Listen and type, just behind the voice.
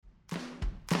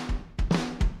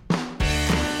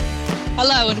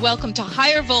Hello and welcome to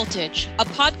Higher Voltage, a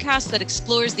podcast that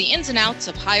explores the ins and outs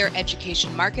of higher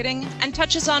education marketing and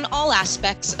touches on all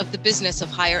aspects of the business of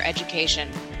higher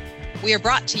education. We are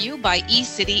brought to you by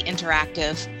eCity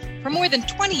Interactive. For more than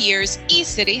 20 years,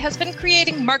 eCity has been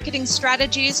creating marketing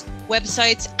strategies,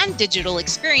 websites, and digital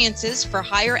experiences for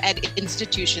higher ed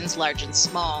institutions large and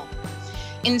small.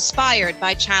 Inspired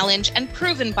by challenge and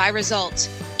proven by results,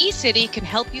 eCity can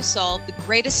help you solve the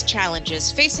greatest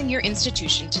challenges facing your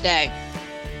institution today.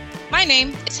 My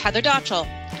name is Heather Dotchell.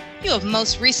 You have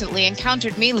most recently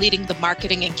encountered me leading the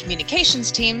marketing and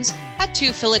communications teams at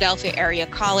two Philadelphia area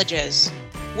colleges.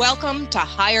 Welcome to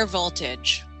Higher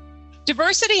Voltage.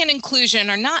 Diversity and inclusion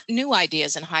are not new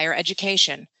ideas in higher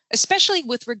education, especially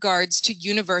with regards to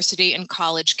university and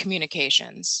college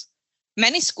communications.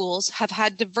 Many schools have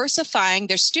had diversifying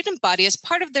their student body as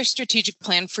part of their strategic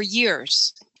plan for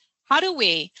years. How do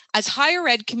we, as higher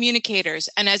ed communicators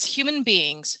and as human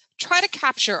beings, try to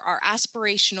capture our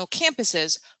aspirational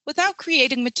campuses without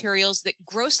creating materials that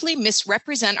grossly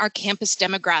misrepresent our campus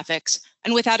demographics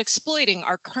and without exploiting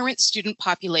our current student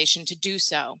population to do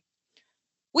so?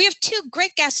 We have two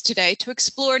great guests today to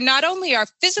explore not only our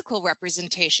physical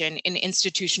representation in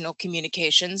institutional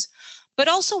communications, but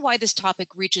also why this topic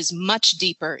reaches much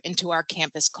deeper into our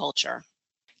campus culture.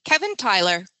 Kevin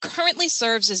Tyler currently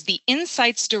serves as the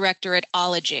Insights Director at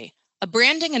Ology, a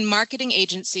branding and marketing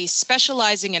agency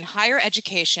specializing in higher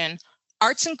education,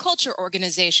 arts and culture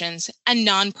organizations, and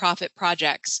nonprofit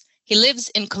projects. He lives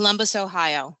in Columbus,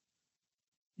 Ohio.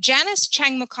 Janice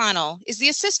Chang McConnell is the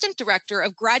Assistant Director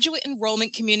of Graduate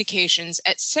Enrollment Communications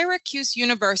at Syracuse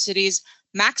University's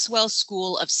Maxwell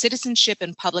School of Citizenship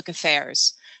and Public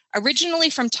Affairs. Originally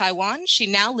from Taiwan, she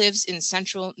now lives in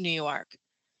central New York.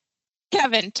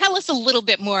 Kevin, tell us a little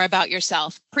bit more about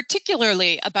yourself,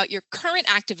 particularly about your current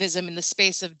activism in the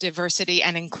space of diversity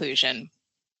and inclusion.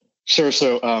 Sure.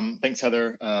 So thanks,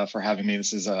 Heather, for having me.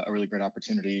 This is a really great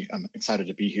opportunity. I'm excited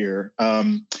to be here.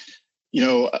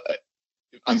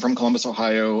 I'm from Columbus,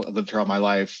 Ohio. I lived here all my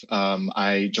life.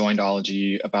 I joined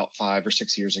Ology about 5 or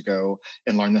 6 years ago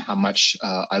and learned how much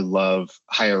I love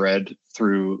higher ed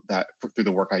through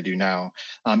the work I do now.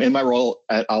 In my role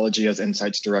at Ology as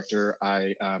Insights Director,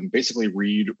 I basically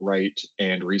read, write,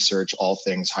 and research all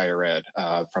things higher ed,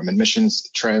 from admissions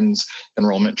trends,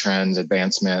 enrollment trends,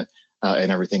 advancement,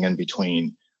 and everything in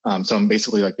between. So I'm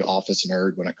basically like the office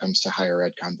nerd when it comes to higher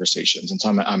ed conversations. And so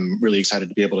I'm really excited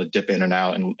to be able to dip in and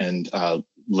out and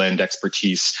lend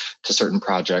expertise to certain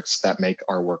projects that make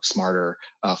our work smarter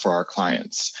for our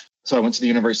clients. So I went to the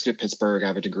University of Pittsburgh. I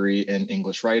have a degree in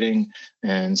English writing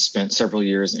and spent several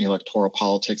years in electoral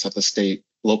politics at the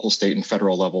local, state, and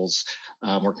federal levels,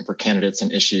 working for candidates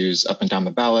and issues up and down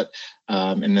the ballot,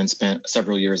 and then spent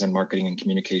several years in marketing and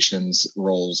communications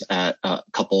roles at a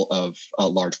couple of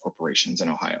large corporations in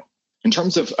Ohio. In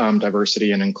terms of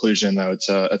diversity and inclusion, though, it's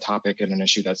a topic and an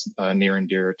issue that's near and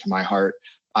dear to my heart.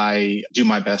 I do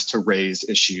my best to raise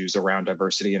issues around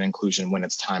diversity and inclusion when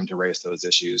it's time to raise those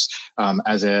issues.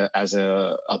 As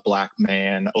a Black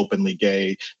man, openly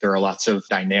gay, there are lots of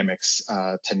dynamics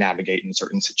to navigate in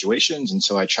certain situations. And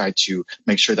so I try to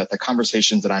make sure that the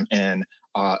conversations that I'm in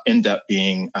end up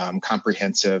being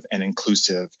comprehensive and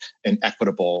inclusive and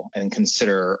equitable and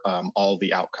consider all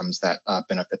the outcomes that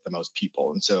benefit the most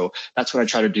people. And so that's what I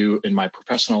try to do in my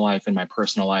professional life, in my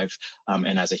personal life,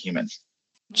 and as a human.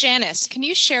 Janice, can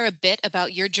you share a bit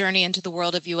about your journey into the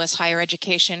world of U.S. higher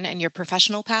education and your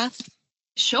professional path?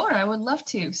 Sure, I would love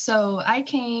to. So I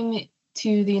came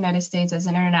to the United States as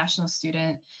an international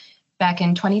student back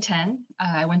in 2010.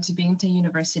 I went to Binghamton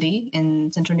University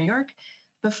in central New York.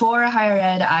 Before higher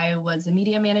ed, I was a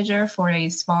media manager for a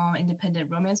small independent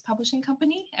romance publishing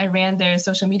company. I ran their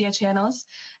social media channels,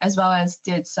 as well as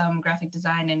did some graphic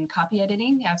design and copy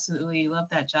editing. Absolutely loved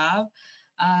that job.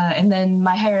 And then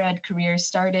my higher ed career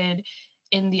started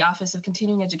in the Office of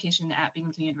Continuing Education at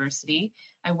Binghamton University.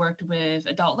 I worked with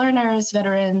adult learners,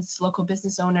 veterans, local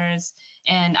business owners,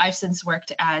 and I've since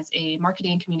worked as a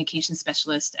marketing and communication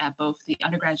specialist at both the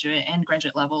undergraduate and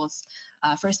graduate levels,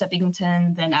 first at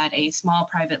Binghamton, then at a small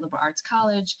private liberal arts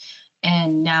college,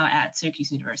 and now at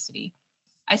Syracuse University.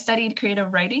 I studied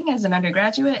creative writing as an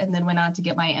undergraduate and then went on to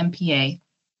get my MPA.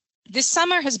 This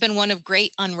summer has been one of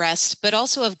great unrest, but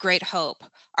also of great hope.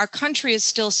 Our country is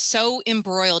still so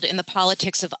embroiled in the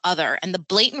politics of other, and the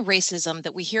blatant racism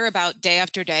that we hear about day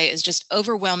after day is just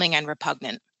overwhelming and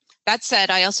repugnant. That said,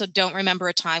 I also don't remember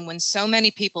a time when so many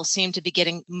people seem to be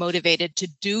getting motivated to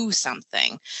do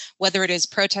something, whether it is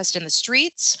protest in the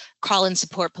streets, call and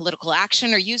support political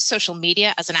action, or use social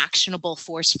media as an actionable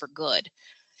force for good.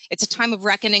 It's a time of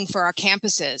reckoning for our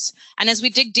campuses. And as we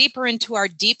dig deeper into our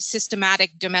deep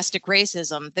systematic domestic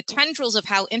racism, the tendrils of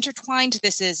how intertwined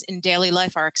this is in daily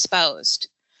life are exposed.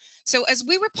 So as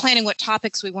we were planning what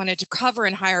topics we wanted to cover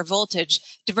in Higher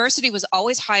Voltage, diversity was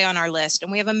always high on our list,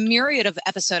 and we have a myriad of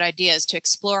episode ideas to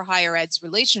explore higher ed's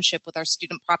relationship with our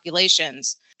student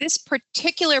populations. This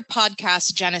particular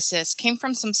podcast genesis came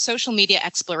from some social media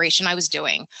exploration I was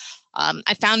doing.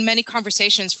 I found many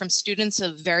conversations from students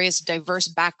of various diverse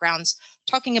backgrounds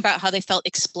talking about how they felt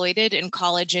exploited in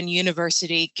college and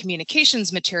university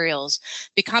communications materials,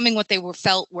 becoming what they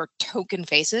felt were token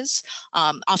faces,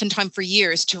 oftentimes for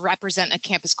years, to represent a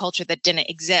campus culture that didn't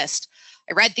exist.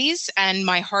 I read these and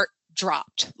my heart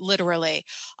dropped, literally,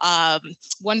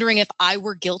 wondering if I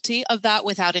were guilty of that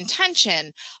without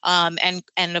intention, and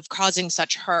of causing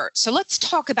such hurt. So let's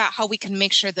talk about how we can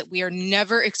make sure that we are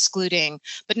never excluding,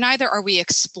 but neither are we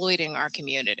exploiting our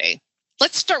community.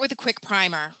 Let's start with a quick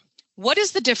primer. What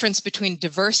is the difference between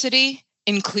diversity,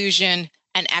 inclusion,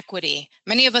 and equity?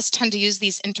 Many of us tend to use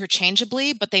these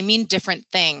interchangeably, but they mean different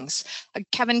things.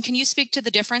 Kevin, can you speak to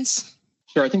the difference?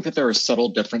 Sure. I think that there are subtle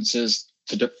differences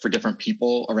for different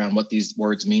people around what these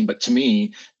words mean. But to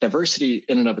me, diversity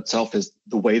in and of itself is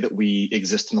the way that we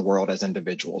exist in the world as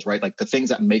individuals, right? Like the things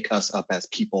that make us up as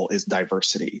people is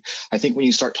diversity. I think when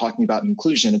you start talking about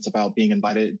inclusion, it's about being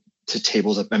invited to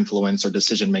tables of influence or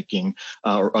decision-making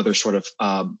or other sort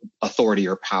of authority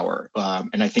or power.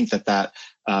 And I think that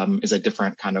is a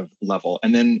different kind of level.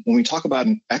 And then when we talk about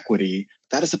equity,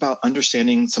 that is about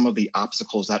understanding some of the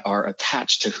obstacles that are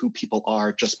attached to who people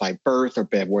are just by birth or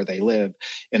by where they live,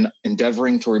 and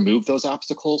endeavoring to remove those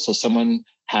obstacles so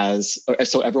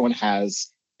everyone has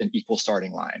an equal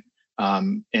starting line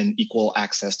and equal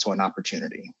access to an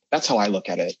opportunity. That's how I look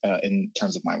at it in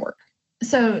terms of my work.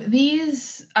 So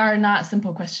these are not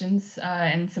simple questions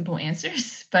and simple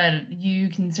answers, but you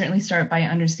can certainly start by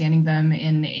understanding them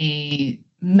in a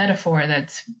metaphor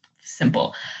that's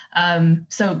simple.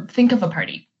 So think of a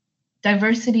party.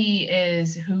 Diversity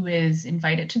is who is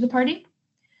invited to the party.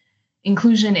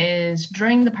 Inclusion is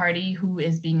during the party who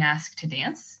is being asked to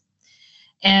dance.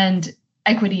 And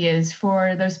equity is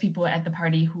for those people at the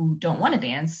party who don't want to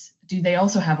dance, do they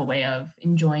also have a way of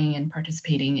enjoying and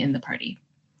participating in the party?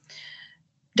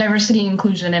 Diversity,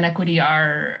 inclusion, and equity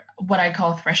are what I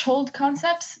call threshold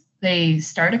concepts. They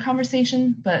start a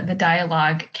conversation, but the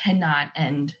dialogue cannot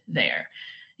end there.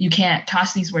 You can't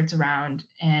toss these words around,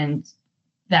 and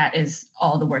that is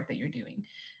all the work that you're doing.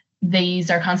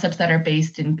 These are concepts that are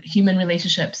based in human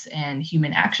relationships and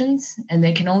human actions, and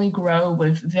they can only grow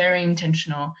with very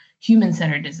intentional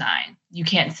human-centered design. You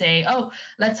can't say, oh,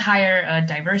 let's hire a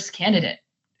diverse candidate,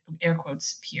 air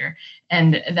quotes here,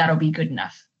 and that'll be good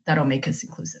enough. That'll make us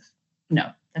inclusive. No,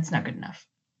 that's not good enough.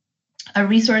 A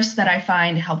resource that I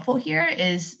find helpful here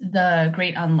is the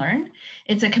Great Unlearn.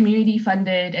 It's a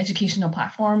community-funded educational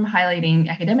platform highlighting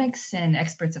academics and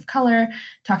experts of color,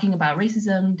 talking about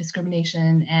racism,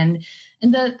 discrimination, and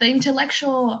the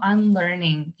intellectual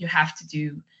unlearning you have to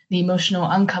do, the emotional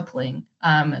uncoupling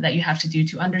that you have to do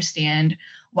to understand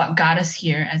what got us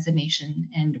here as a nation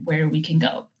and where we can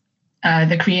go.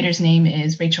 The creator's name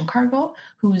is Rachel Cargle,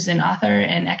 who's an author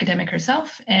and academic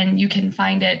herself, and you can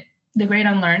find it, The Great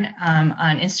Unlearn,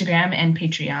 on Instagram and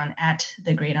Patreon at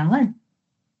The Great Unlearn.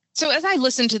 So as I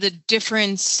listen to the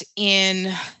difference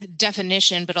in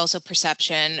definition, but also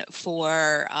perception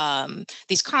for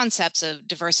these concepts of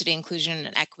diversity, inclusion,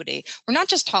 and equity, we're not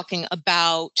just talking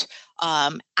about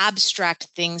abstract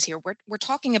things here. We're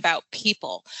talking about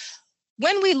people.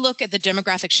 When we look at the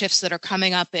demographic shifts that are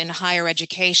coming up in higher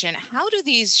education, how do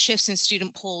these shifts in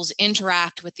student polls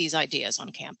interact with these ideas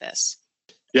on campus?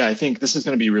 Yeah, I think this is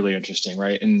going to be really interesting,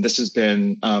 right? And this has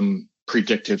been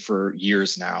predicted for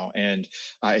years now. And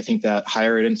I think that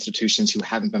higher ed institutions who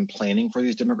haven't been planning for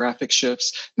these demographic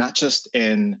shifts, not just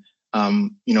in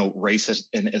race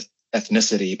and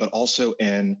ethnicity, but also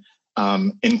in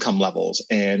income levels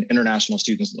and international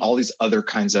students and all these other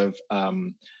kinds of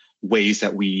ways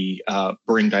that we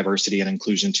bring diversity and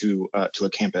inclusion to a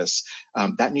campus,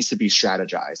 that needs to be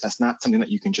strategized. That's not something that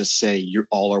you can just say you're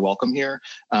all are welcome here,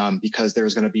 because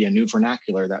there's going to be a new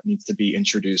vernacular that needs to be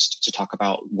introduced to talk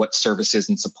about what services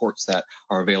and supports that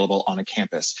are available on a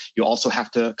campus. You also have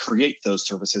to create those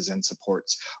services and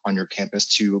supports on your campus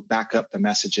to back up the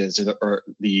messages or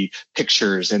the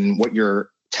pictures and what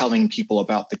you're telling people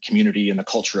about the community and the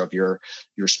culture of your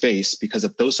space, because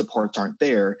if those supports aren't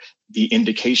there, the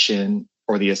indication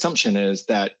or the assumption is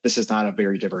that this is not a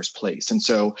very diverse place. And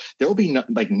so there will be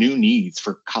new needs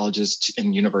for colleges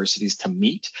and universities to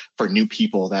meet for new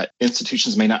people that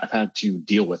institutions may not have had to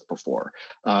deal with before.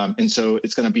 And so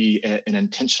it's going to be an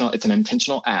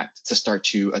intentional act to start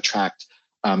to attract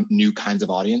new kinds of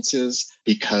audiences,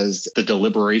 because the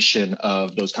deliberation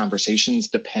of those conversations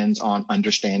depends on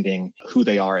understanding who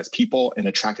they are as people and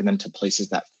attracting them to places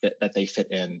that they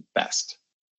fit in best.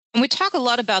 And we talk a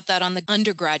lot about that on the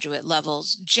undergraduate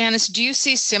levels. Janice, do you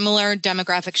see similar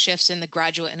demographic shifts in the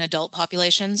graduate and adult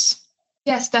populations?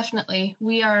 Yes, definitely.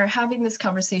 We are having this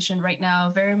conversation right now,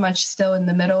 very much still in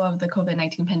the middle of the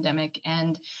COVID-19 pandemic.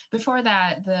 And before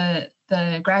that,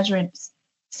 the graduate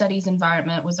studies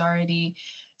environment was already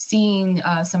seeing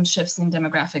some shifts in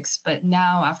demographics. But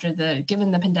now,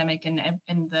 given the pandemic and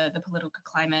the political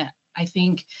climate, I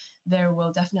think there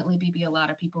will definitely be a lot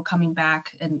of people coming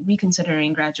back and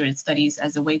reconsidering graduate studies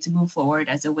as a way to move forward,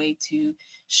 as a way to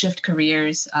shift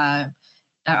careers.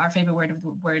 Our favorite word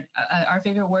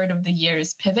of the year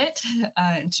is pivot,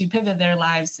 to pivot their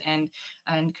lives and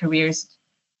careers,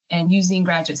 and using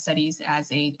graduate studies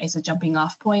as a jumping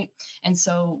off point. And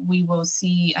so we will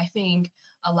see, I think,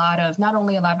 not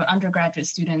only a lot of undergraduate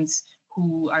students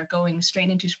who are going straight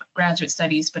into graduate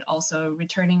studies, but also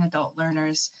returning adult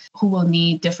learners who will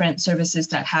need different services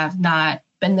that have not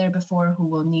been there before, who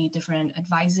will need different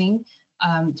advising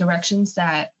directions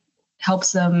that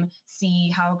helps them see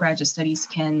how graduate studies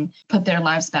can put their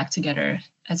lives back together,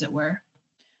 as it were.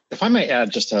 If I may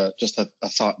add just a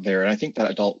thought there, and I think that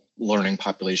adult learner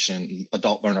population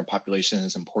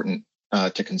is important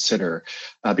to consider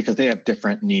because they have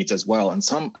different needs as well. And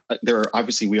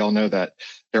obviously we all know that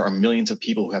there are millions of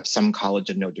people who have some college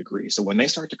and no degree. So when they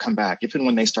start to come back,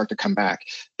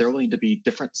 there will need to be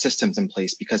different systems in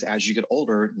place, because as you get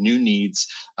older, new needs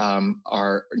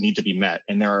need to be met.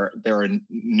 And there are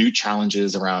new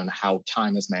challenges around how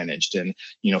time is managed. And,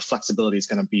 flexibility is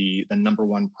going to be the number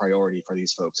one priority for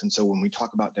these folks. And so when we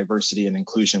talk about diversity and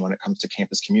inclusion, when it comes to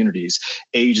campus communities,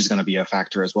 age is going to be a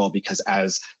factor as well, because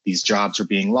as these jobs are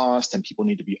being lost and people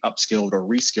need to be upskilled or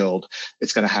reskilled,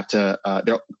 it's going to have to,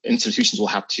 institutions will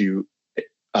have to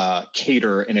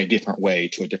cater in a different way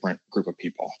to a different group of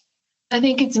people. I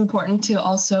think it's important to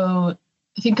also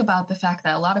think about the fact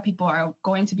that a lot of people are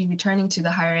going to be returning to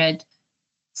the higher ed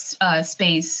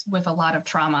space with a lot of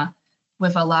trauma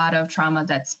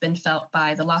that's been felt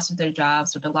by the loss of their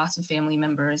jobs or the loss of family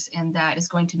members. And that is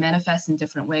going to manifest in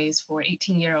different ways for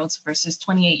 18-year-olds versus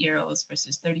 28-year-olds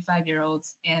versus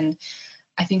 35-year-olds. And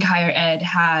I think higher ed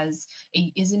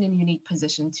is in a unique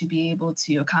position to be able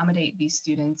to accommodate these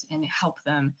students and help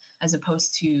them, as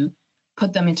opposed to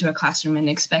put them into a classroom and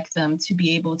expect them to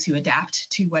be able to adapt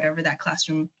to whatever that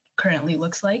classroom currently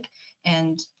looks like.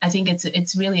 And I think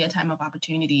it's really a time of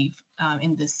opportunity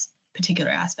in this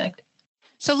particular aspect.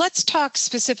 So let's talk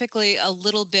specifically a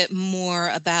little bit more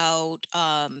about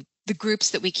the groups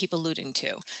that we keep alluding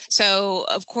to. So,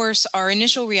 of course, our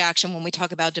initial reaction when we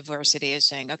talk about diversity is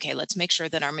saying, okay, let's make sure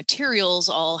that our materials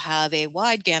all have a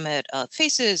wide gamut of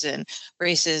faces and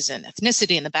races and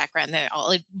ethnicity in the background.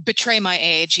 I'll betray my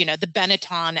age, the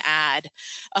Benetton ad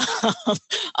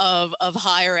of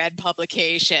higher ed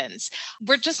publications.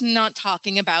 We're just not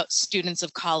talking about students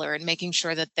of color and making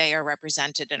sure that they are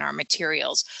represented in our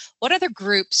materials. What other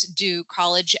groups do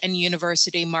college and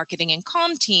university marketing and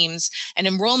comm teams and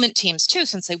enrollment teams too,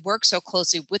 since they work so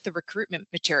closely with the recruitment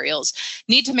materials,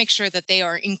 need to make sure that they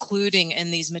are including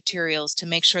in these materials to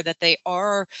make sure that they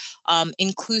are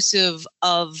inclusive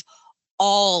of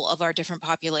all of our different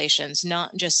populations,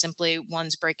 not just simply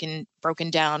ones broken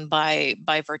down by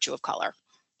virtue of color?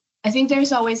 I think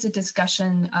there's always a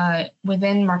discussion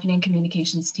within marketing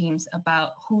communications teams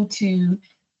about who to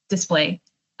display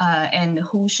and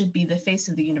who should be the face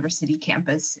of the university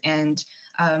campus. And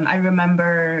I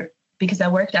remember, because I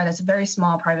worked at a very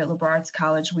small private liberal arts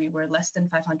college, we were less than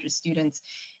 500 students.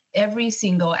 Every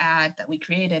single ad that we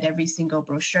created, every single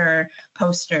brochure,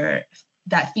 poster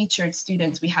that featured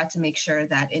students, we had to make sure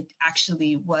that it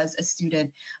actually was a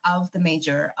student of the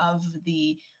major, of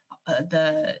the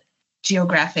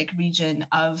geographic region,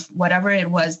 of whatever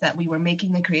it was that we were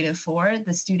making the creative for.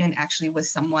 The student actually was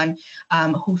someone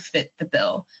who fit the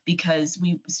bill, because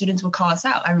students would call us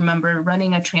out. I remember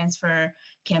running a transfer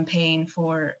campaign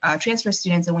for transfer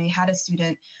students, and we had a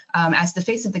student as the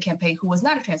face of the campaign who was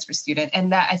not a transfer student.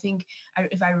 And that, I think,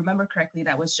 if I remember correctly,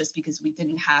 that was just because we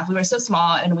were so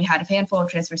small and we had a handful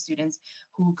of transfer students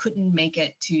who couldn't make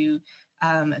it to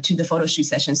the photo shoot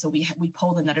session. So we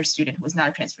polled another student who was not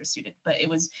a transfer student, but it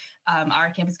was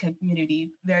our campus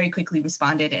community very quickly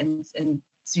responded, and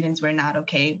students were not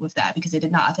okay with that because it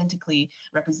did not authentically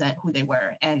represent who they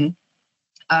were. And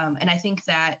And I think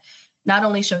that not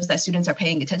only shows that students are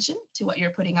paying attention to what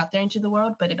you're putting out there into the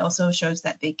world, but it also shows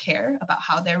that they care about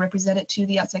how they're represented to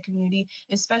the outside community,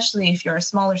 especially if you're a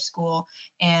smaller school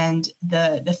and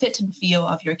the fit and feel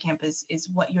of your campus is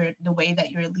the way that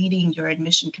you're leading your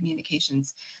admission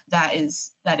communications. That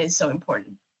is so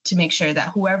important to make sure that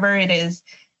whoever it is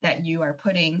that you are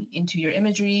putting into your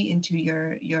imagery, into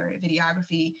your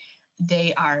videography,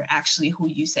 they are actually who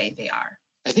you say they are.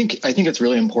 I think it's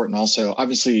really important also,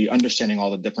 obviously, understanding all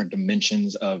the different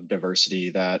dimensions of diversity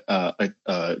that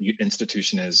a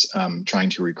institution is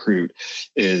trying to recruit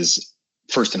is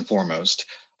first and foremost.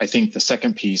 I think the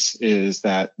second piece is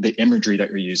that the imagery that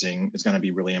you're using is going to be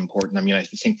really important. I mean, I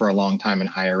think for a long time in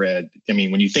higher ed, I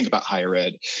mean, when you think about higher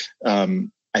ed,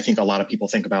 I think a lot of people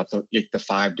think about the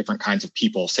 5 different kinds of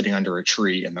people sitting under a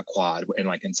tree in the quad and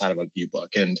like inside of a view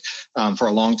book. And for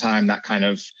a long time, that kind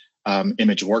of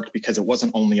image worked because it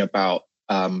wasn't only about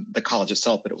the college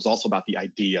itself, but it was also about the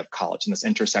idea of college and this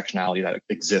intersectionality that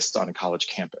exists on a college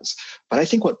campus. But I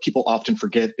think what people often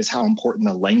forget is how important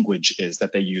the language is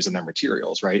that they use in their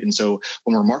materials, right? And so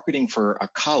when we're marketing for a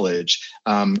college,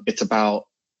 it's about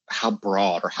how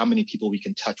broad or how many people we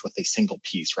can touch with a single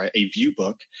piece, right? A view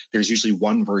book, there's usually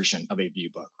one version of a view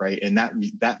book, right? And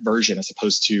that version is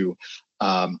supposed to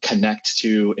connect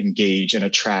to, engage, and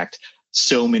attract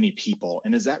so many people.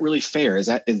 And is that really fair? Is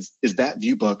that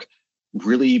view book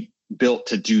really built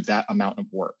to do that amount of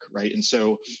work, right? And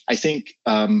so I think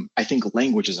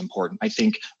language is important. I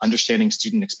think understanding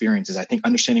student experiences, I think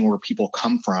understanding where people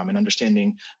come from and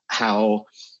understanding how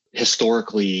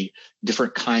historically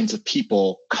different kinds of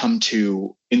people come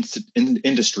to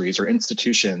industries or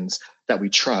institutions that we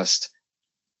trust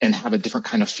and have a different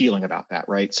kind of feeling about that,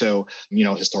 right? So,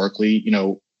 historically,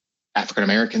 African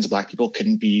Americans, Black people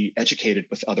couldn't be educated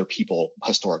with other people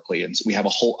historically. And so we have a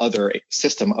whole other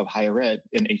system of higher ed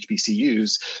in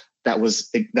HBCUs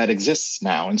that exists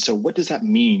now. And so what does that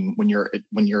mean when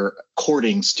you're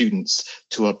courting students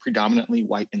to a predominantly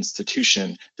white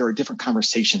institution? There are different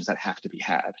conversations that have to be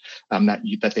had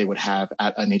that they would have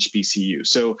at an HBCU.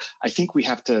 So I think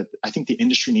the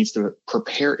industry needs to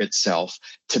prepare itself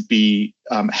to be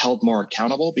held more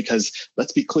accountable, because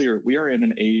let's be clear, we are in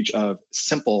an age of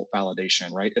simple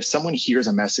validation, right? If someone hears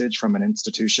a message from an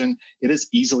institution, it is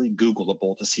easily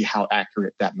Googleable to see how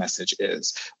accurate that message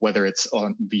is, whether it's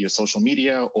via social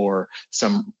media or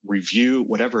some review,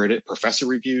 whatever it is, professor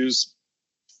reviews,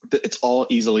 it's all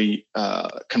easily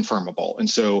confirmable. And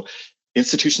so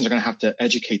institutions are going to have to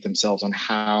educate themselves on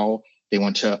how they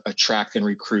want to attract and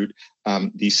recruit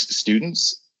these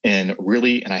students in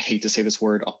really, and I hate to say this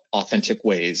word, authentic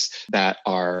ways that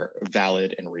are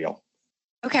valid and real.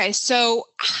 Okay, so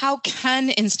how can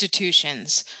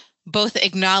institutions both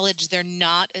acknowledge they're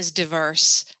not as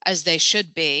diverse as they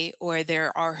should be, or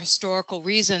there are historical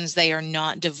reasons they are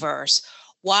not diverse,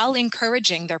 while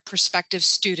encouraging their prospective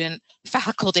student,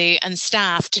 faculty, and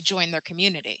staff to join their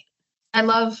community? I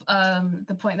love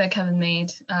the point that Kevin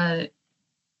made.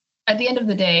 At the end of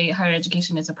the day, higher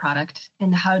education is a product,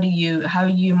 and how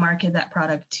you market that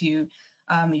product to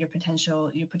your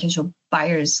potential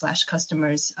buyers /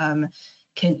 customers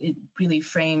it really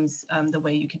frames the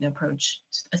way you can approach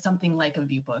something like a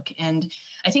view book. And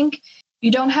I think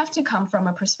you don't have to come from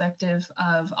a perspective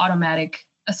of automatic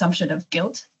assumption of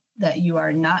guilt that you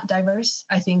are not diverse.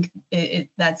 I think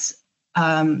that's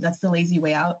the lazy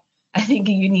way out. I think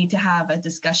you need to have a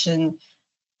discussion.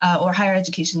 Or higher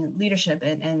education leadership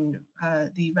and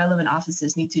the relevant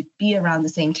offices need to be around the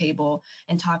same table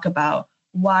and talk about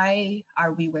why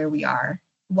are we where we are?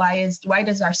 Why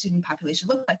does our student population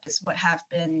look like this? What have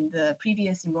been the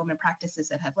previous enrollment practices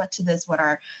that have led to this? What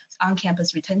are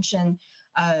on-campus retention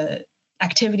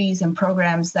activities and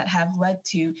programs that have led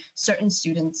to certain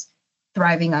students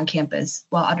thriving on campus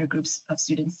while other groups of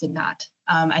students did not?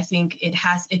 I think it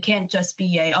can't just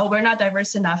be we're not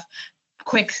diverse enough.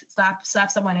 Quick slap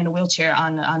someone in a wheelchair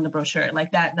on the brochure.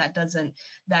 Like that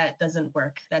doesn't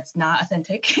work. That's not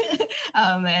authentic.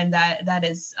 And that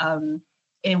is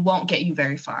it won't get you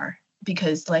very far,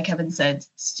 because like Kevin said,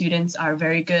 students are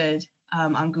very good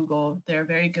on Google. They're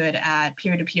very good at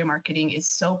peer-to-peer marketing is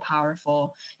so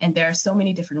powerful, and there are so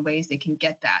many different ways they can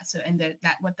get that. So, and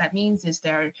that what that means is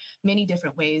there are many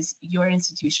different ways your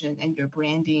institution and your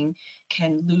branding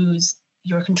can lose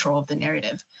your control of the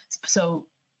narrative. So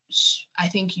I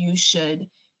think you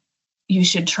should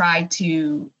try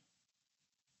to,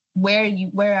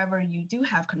 wherever you do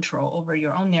have control over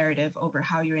your own narrative, over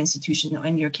how your institution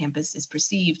and your campus is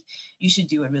perceived, you should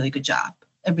do a really good job,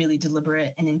 a really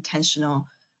deliberate and intentional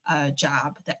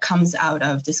job that comes out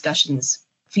of discussions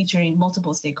featuring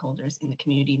multiple stakeholders in the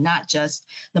community, not just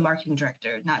the marketing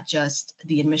director, not just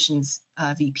the admissions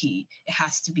VP. It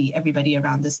has to be everybody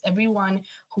around this, everyone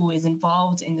who is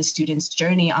involved in the student's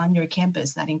journey on your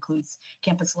campus. That includes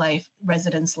campus life,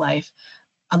 residence life,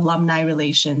 alumni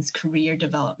relations, career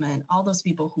development, all those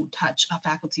people who touch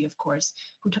faculty, of course,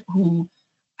 who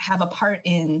have a part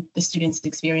in the student's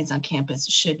experience on campus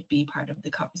should be part of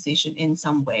the conversation in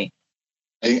some way.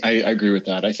 I agree with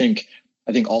that. I think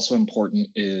also important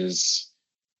is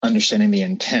understanding the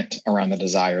intent around the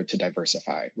desire to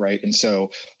diversify, right? And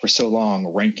so for so long,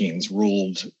 rankings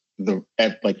ruled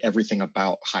everything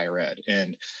about higher ed,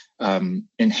 and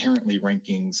inherently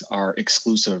rankings are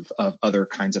exclusive of other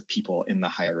kinds of people in the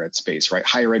higher ed space, right?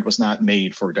 Higher ed was not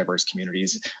made for diverse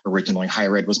communities originally.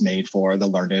 Higher ed was made for the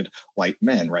learned white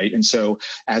men, right? And so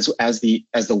as the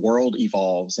world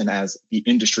evolves and as the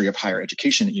industry of higher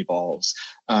education evolves,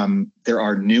 there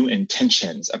are new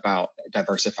intentions about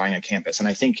diversifying a campus. And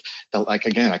I think that,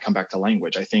 again, I come back to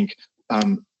language. I think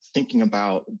thinking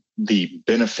about the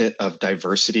benefit of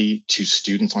diversity to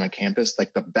students on a campus,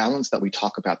 like the balance that we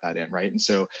talk about that in, right? And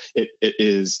so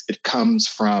it comes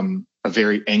from a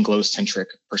very Anglo-centric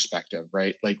perspective,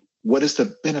 right? Like, what is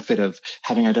the benefit of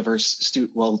having a diverse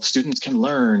student? Well, students can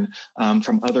learn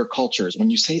from other cultures. When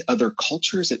you say other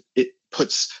cultures, it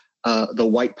puts the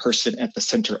white person at the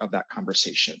center of that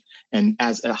conversation. And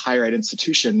as a higher ed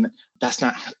institution, that's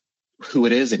not who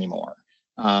it is anymore.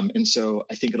 And so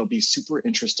I think it'll be super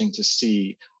interesting to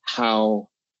see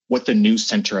what the new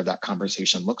center of that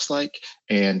conversation looks like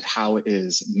and how it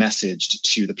is messaged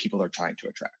to the people they're trying to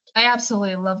attract. I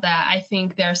absolutely love that. I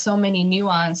think there are so many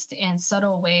nuanced and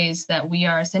subtle ways that we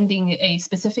are sending a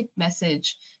specific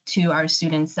message to our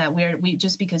students that we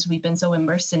just because we've been so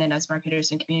immersed in it as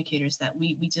marketers and communicators that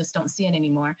we just don't see it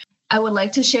anymore. I would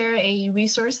like to share a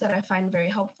resource that I find very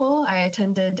helpful. I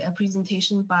attended a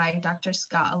presentation by Dr.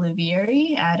 Scott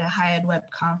Olivieri at a Higher Ed Web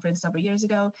conference several years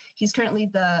ago. He's currently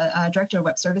the Director of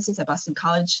Web Services at Boston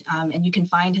College, and you can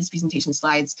find his presentation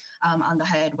slides on the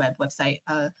Higher Ed Web website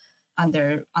on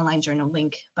their online journal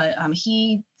link. But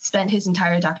he spent his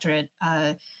entire doctorate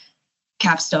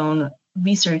capstone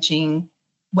researching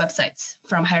websites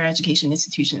from higher education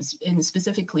institutions, and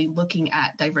specifically looking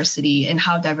at diversity and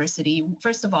how diversity,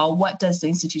 first of all, what does the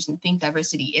institution think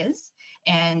diversity is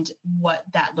and what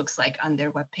that looks like on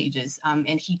their web pages. And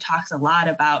he talks a lot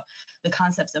about the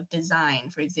concepts of design.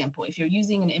 For example, if you're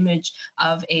using an image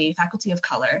of a faculty of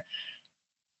color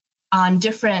on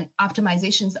different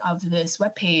optimizations of this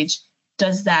web page,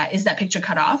 is that picture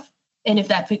cut off? And if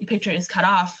that picture is cut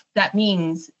off, that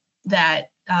means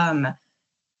that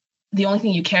the only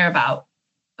thing you care about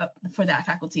for that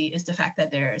faculty is the fact that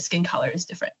their skin color is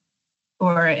different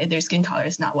or their skin color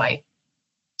is not white.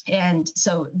 And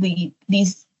so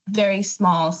these very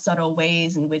small, subtle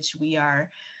ways in which we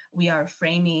are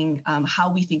framing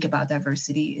how we think about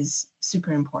diversity is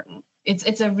super important.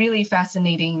 It's a really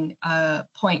fascinating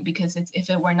point because if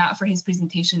it were not for his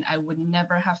presentation, I would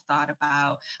never have thought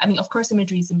about, I mean, of course,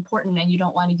 imagery is important and you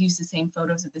don't want to use the same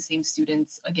photos of the same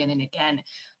students again and again,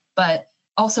 but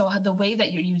also the way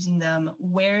that you're using them,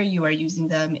 where you are using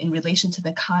them in relation to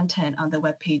the content on the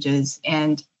web pages,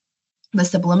 and the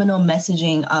subliminal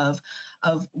messaging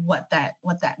of what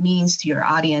that means to your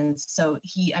audience. So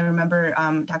I remember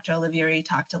Dr. Olivieri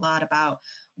talked a lot about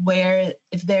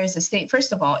if there's a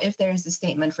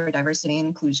statement for diversity and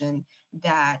inclusion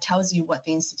that tells you what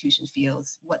the institution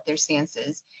feels, what their stance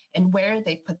is, and where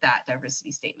they put that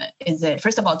diversity statement. Is it,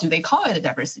 first of all, do they call it a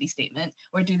diversity statement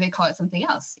or do they call it something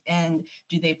else? And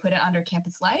do they put it under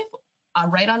campus life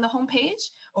right on the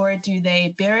homepage, or do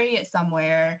they bury it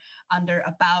somewhere under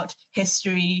about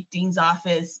history, dean's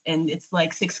office, and it's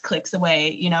like 6 clicks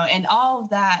away, and all of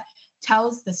that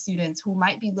tells the students who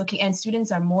might be looking, and students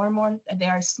are more and more, they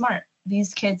are smart.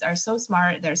 These kids are so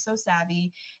smart, they're so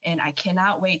savvy, and I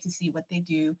cannot wait to see what they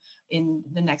do in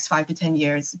the next 5 to 10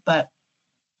 years, but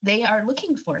they are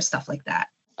looking for stuff like that.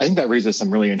 I think that raises some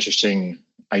really interesting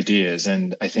ideas.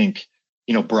 And I think,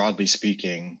 broadly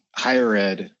speaking, higher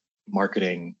ed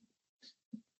marketing,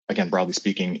 again, broadly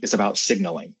speaking, is about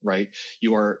signaling, right?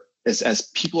 You are, as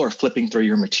people are flipping through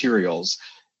your materials,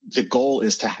 the goal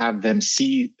is to have them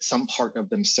see some part of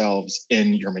themselves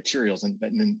in your materials, and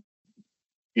then,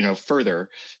 further,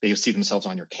 they see themselves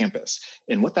on your campus.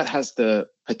 And what that has the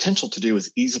potential to do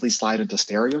is easily slide into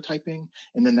stereotyping,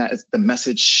 and then the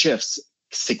message shifts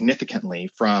significantly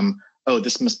from, oh,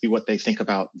 this must be what they think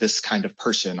about this kind of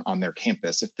person on their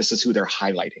campus, if this is who they're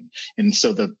highlighting. And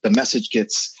so the message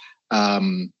gets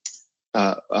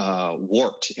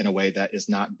warped in a way that is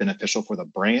not beneficial for the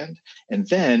brand. And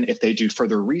then if they do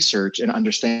further research and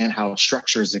understand how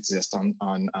structures exist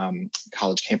on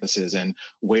college campuses and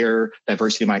where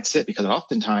diversity might sit, because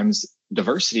oftentimes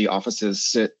diversity offices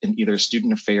sit in either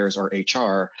student affairs or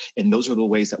HR, and those are the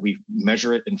ways that we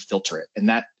measure it and filter it. And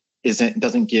that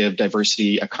doesn't give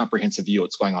diversity a comprehensive view of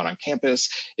what's going on campus.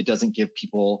 It doesn't give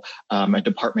people at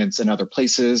departments and other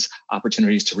places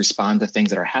opportunities to respond to things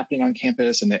that are happening on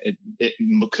campus. And that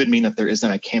it could mean that there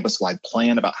isn't a campus-wide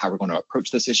plan about how we're going to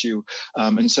approach this issue.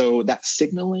 And so that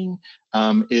signaling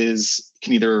can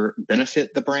either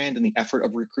benefit the brand and the effort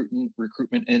of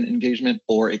recruitment and engagement,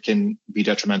 or it can be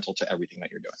detrimental to everything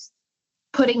that you're doing.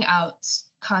 Putting out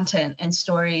content and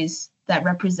stories that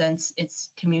represents its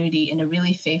community in a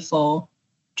really faithful,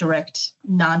 direct,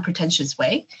 non-pretentious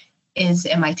way is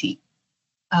MIT.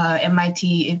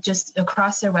 MIT, just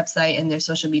across their website and their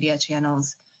social media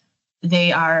channels,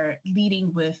 they are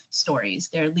leading with stories.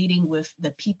 They're leading with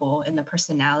the people and the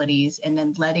personalities, and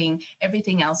then letting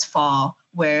everything else fall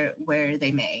where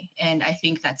they may. And I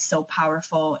think that's so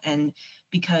powerful. And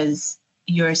because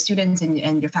your students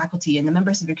and your faculty and the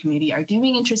members of your community are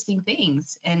doing interesting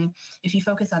things. And if you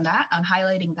focus on that, on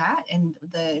highlighting that and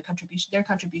their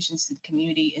contributions to the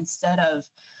community, instead of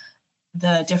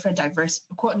the different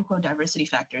quote unquote diversity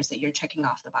factors that you're checking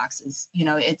off the boxes,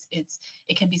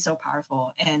 it can be so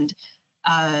powerful. And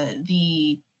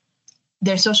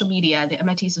their social media, the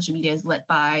MIT social media, is led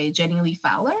by Jenny Lee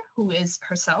Fowler, who is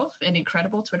herself an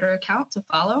incredible Twitter account to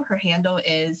follow. Her handle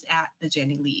is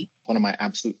 @thejennylee. One of my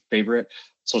absolute favorite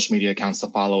social media accounts to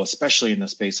follow, especially in the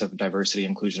space of diversity,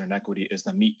 inclusion, and equity, is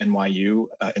the Meet NYU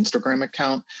Instagram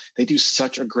account. They do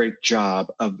such a great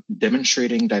job of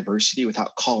demonstrating diversity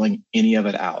without calling any of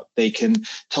it out. They can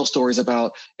tell stories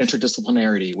about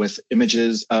interdisciplinarity with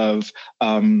images of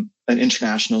an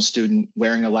international student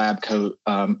wearing a lab coat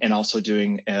and also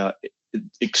doing an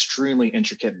extremely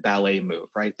intricate ballet move,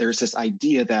 right? There's this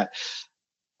idea that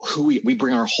we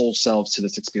bring our whole selves to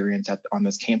this experience on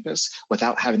this campus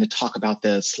without having to talk about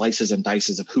the slices and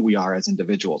dices of who we are as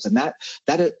individuals. And that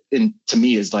to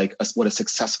me is like what a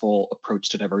successful approach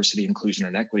to diversity, inclusion,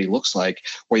 and equity looks like,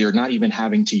 where you're not even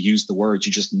having to use the words,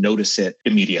 you just notice it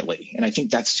immediately. And I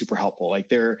think that's super helpful. Like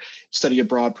their study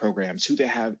abroad programs, who they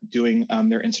have doing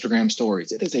their Instagram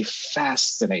stories. It is a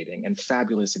fascinating and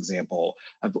fabulous example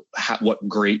of what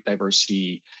great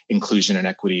diversity, inclusion, and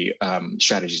equity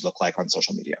strategies look like on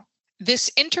social media.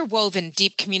 This interwoven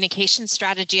deep communication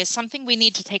strategy is something we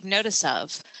need to take notice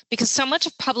of, because so much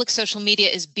of public social media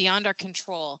is beyond our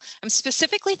control. I'm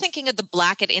specifically thinking of the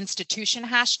Black at Institution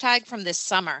hashtag from this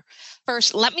summer.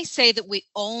 First, let me say that we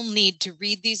all need to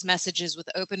read these messages with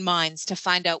open minds to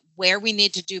find out where we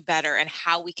need to do better and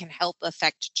how we can help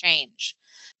affect change.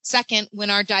 Second,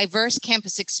 when our diverse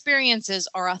campus experiences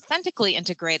are authentically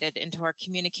integrated into our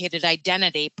communicated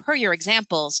identity, per your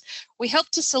examples, we help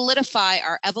to solidify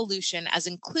our evolution as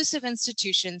inclusive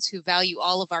institutions who value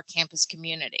all of our campus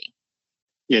community.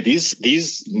 Yeah,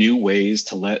 these new ways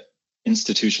to let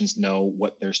institutions know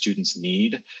what their students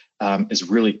need is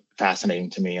really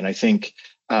fascinating to me. And I think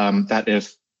that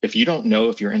if you don't know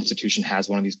if your institution has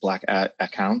one of these Black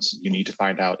accounts, you need to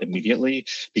find out immediately,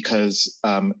 because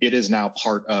it is now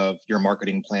part of your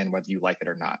marketing plan, whether you like it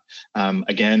or not.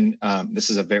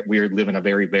 This is we live in a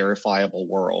very verifiable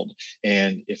world.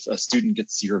 And if a student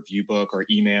gets your view book or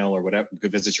email or whatever,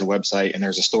 visits your website, and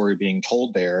there's a story being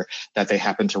told there that they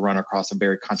happen to run across a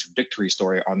very contradictory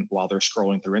story while they're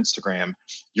scrolling through Instagram,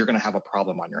 you're going to have a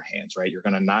problem on your hands, right? You're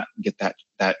going to not get that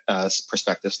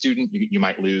prospective student. You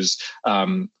might lose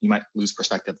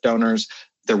prospective donors.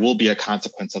 There will be a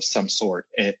consequence of some sort.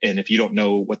 And if you don't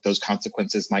know what those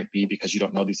consequences might be because you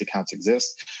don't know these accounts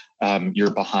exist,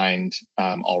 you're behind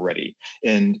already.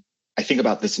 And I think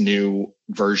about this new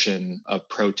version of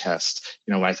protest.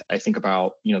 I think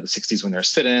about, the 60s when there are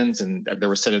sit-ins, and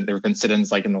there have been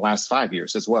sit-ins like in the last 5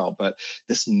 years as well. But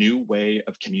this new way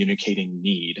of communicating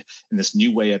need and this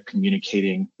new way of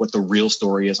communicating what the real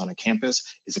story is on a campus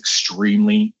is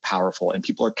extremely powerful, and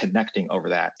people are connecting over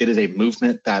that. It is a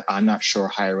movement that I'm not sure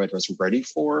higher ed was ready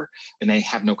for, and they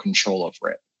have no control over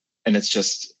it. And it's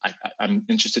just, I'm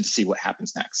interested to see what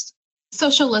happens next.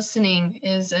 Social listening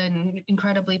is an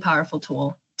incredibly powerful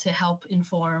tool to help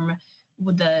inform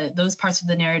those parts of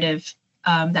the narrative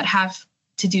that have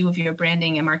to do with your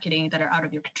branding and marketing that are out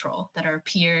of your control, that are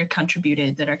peer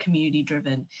contributed, that are community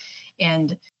driven.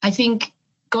 And I think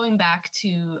going back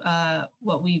to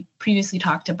what we previously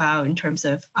talked about in terms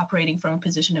of operating from a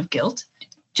position of guilt,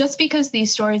 just because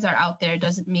these stories are out there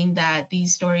doesn't mean that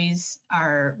these stories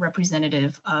are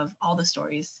representative of all the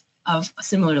stories of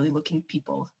similarly looking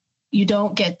people. you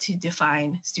don't get to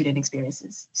define student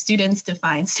experiences. Students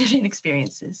define student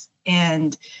experiences.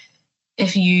 And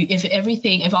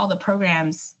if all the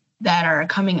programs that are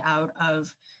coming out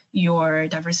of your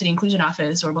diversity inclusion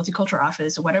office or multicultural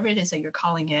office or whatever it is that you're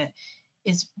calling it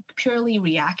is purely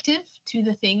reactive to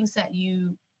the things that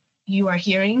you are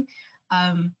hearing,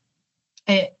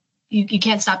 you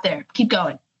can't stop there. Keep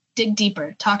going, dig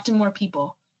deeper, talk to more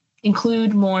people,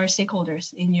 include more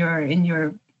stakeholders in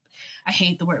your. I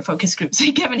hate the word focus groups.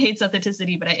 Kevin hates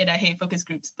authenticity, but I hate focus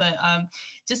groups. But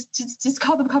just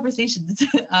call them conversations.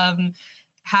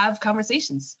 Have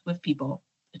conversations with people.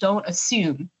 Don't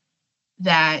assume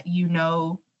that you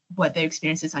know what their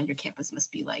experiences on your campus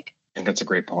must be like. I think that's a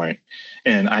great point.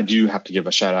 And I do have to give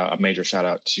a major shout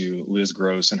out to Liz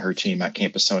Gross and her team at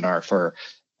Campus Sonar for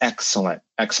excellent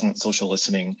social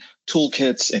listening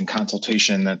toolkits and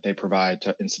consultation that they provide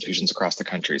to institutions across the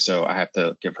country. So I have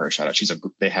to give her a shout out.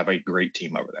 They have a great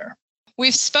team over there.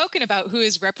 We've spoken about who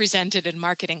is represented in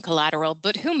marketing collateral,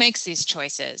 but who makes these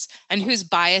choices and whose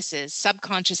biases,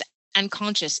 subconscious and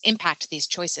conscious, impact these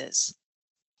choices?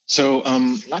 So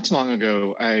not too long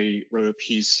ago, I wrote a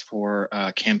piece for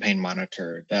Campaign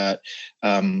Monitor that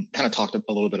kind of talked a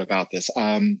little bit about this.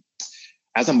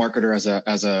 As a marketer,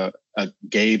 as a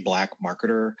gay Black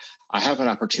marketer, I have an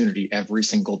opportunity every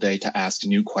single day to ask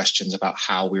new questions about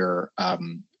how we're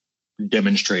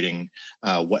demonstrating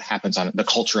what happens on the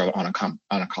culture on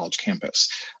a college campus.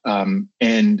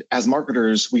 And as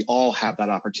marketers, we all have that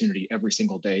opportunity every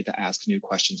single day to ask new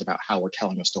questions about how we're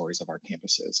telling the stories of our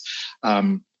campuses.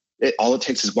 All it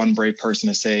takes is one brave person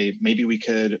to say, maybe we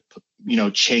could,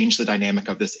 change the dynamic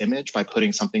of this image by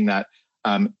putting something that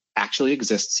actually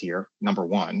exists here, number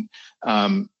one,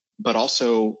 but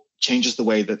also changes the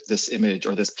way that this image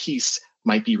or this piece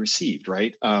might be received,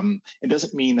 right? It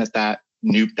doesn't mean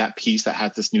that piece that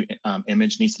has this new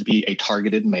image needs to be a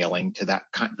targeted mailing to that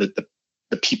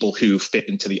the people who fit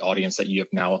into the audience that you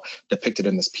have now depicted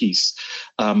in this piece.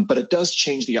 But it does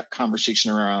change the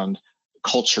conversation around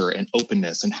culture and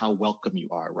openness and how welcome you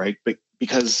are, right? But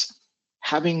because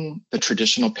having the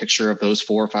traditional picture of those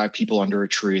 4 or 5 people under a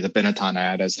tree, the Benetton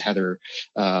ad, as Heather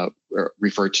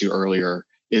referred to earlier,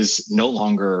 is no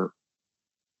longer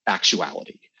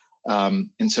actuality.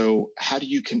 And so how can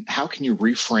you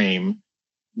reframe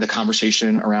the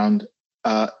conversation around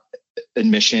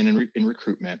admission and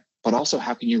recruitment, but also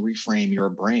how can you reframe your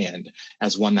brand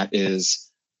as one that is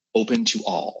open to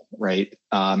all, right?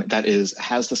 That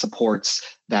has the supports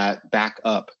that back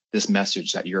up this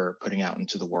message that you're putting out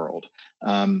into the world.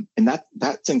 And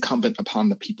that's incumbent upon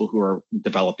the people who are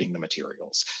developing the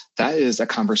materials. That is a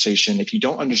conversation. If you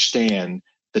don't understand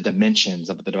the dimensions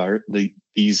of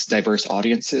these diverse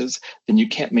audiences, then you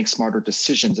can't make smarter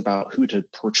decisions about who to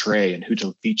portray and who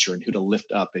to feature and who to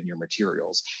lift up in your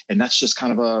materials. And that's just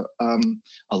kind of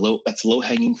that's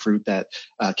low-hanging fruit that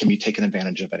can be taken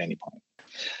advantage of at any point.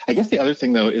 I guess the other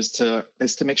thing, though, is to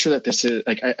make sure that this is,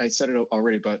 like I said it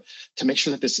already, but to make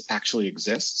sure that this actually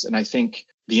exists. And I think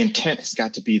the intent has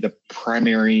got to be the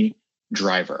primary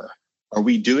driver. Are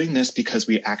we doing this because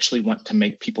we actually want to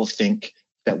make people think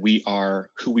that we are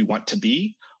who we want to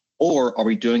be? Or are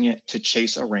we doing it to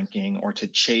chase a ranking or to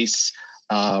chase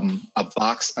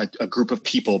a group of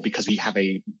people because we have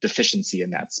a deficiency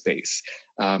in that space?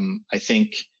 I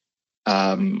think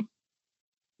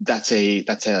that's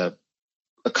a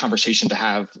conversation to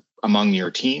have among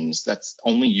your teams. That's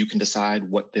only you can decide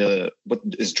what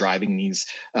is driving these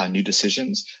new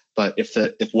decisions. But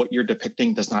if what you're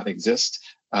depicting does not exist,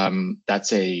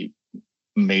 that's a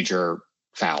major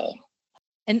foul.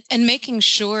 And making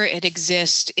sure it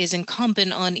exists is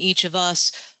incumbent on each of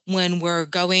us when we're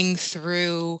going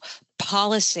through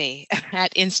policy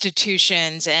at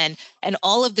institutions and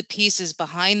all of the pieces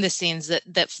behind the scenes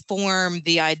that form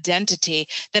the identity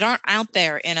that aren't out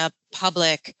there in a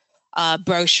public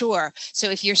brochure. So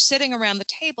if you're sitting around the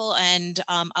table and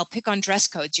I'll pick on dress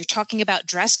codes, you're talking about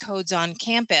dress codes on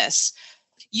campus.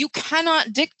 You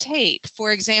cannot dictate,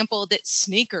 for example, that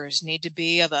sneakers need to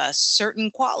be of a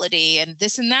certain quality and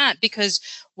this and that, because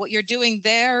what you're doing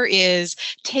there is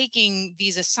taking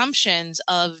these assumptions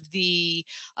of the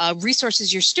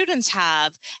resources your students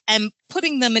have and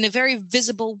putting them in a very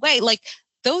visible way. Like,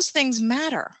 those things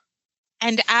matter.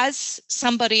 And as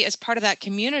somebody, as part of that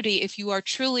community, if you are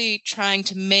truly trying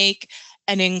to make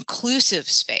an inclusive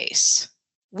space,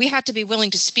 we have to be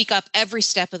willing to speak up every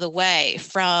step of the way,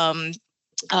 from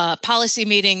policy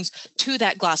meetings to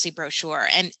that glossy brochure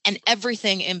and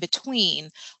everything in between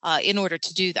in order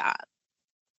to do that.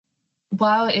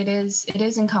 While it is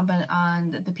incumbent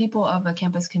on the people of a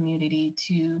campus community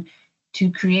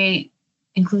to create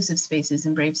inclusive spaces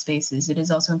and brave spaces. It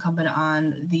is also incumbent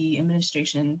on the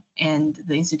administration and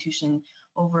the institution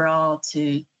overall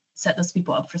to set those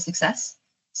people up for success.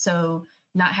 So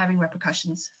not having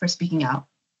repercussions for speaking out,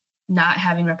 not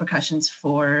having repercussions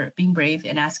for being brave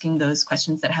and asking those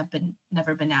questions that have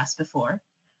never been asked before.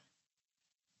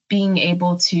 Being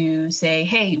able to say,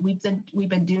 hey, we've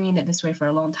been doing it this way for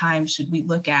a long time. Should we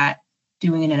look at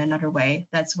doing it in another way?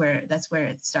 That's where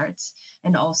it starts.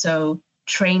 And also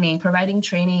providing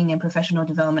training and professional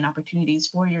development opportunities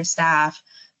for your staff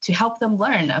to help them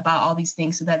learn about all these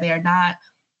things so that they are not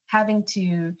having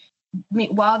to,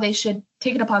 while they should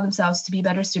take it upon themselves to be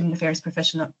better student affairs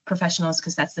professionals,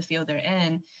 because that's the field they're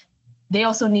in, they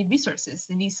also need resources.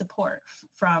 They need support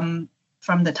from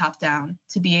the top down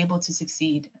to be able to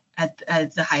succeed at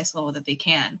the highest level that they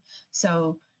can.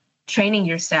 So training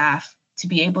your staff to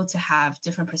be able to have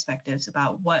different perspectives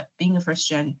about what being a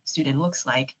first-gen student looks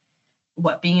like,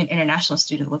 what being an international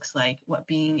student looks like, what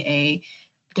being a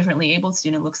differently abled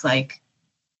student looks like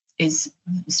is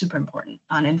super important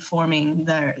on informing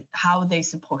how they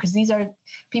support, because these are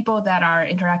people that are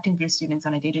interacting with your students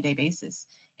on a day-to-day basis,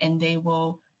 and they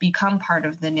will become part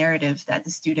of the narrative that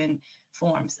the student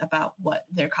forms about what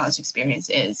their college experience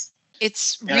is.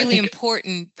 It's really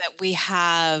important that we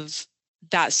have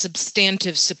that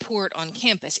substantive support on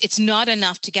campus. It's not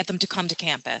enough to get them to come to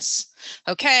campus.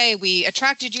 Okay, we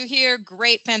attracted you here.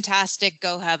 Great, fantastic.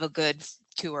 Go have a good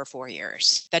 2 or 4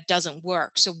 years. That doesn't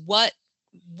work. So what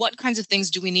kinds of things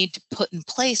do we need to put in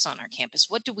place on our campus?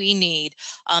 What do we need,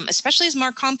 especially as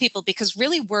Marcom people, because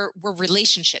really we're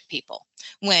relationship people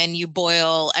when you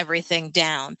boil everything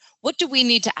down. What do we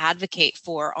need to advocate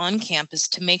for on campus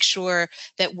to make sure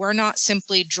that we're not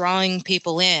simply drawing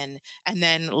people in and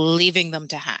then leaving them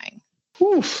to hang?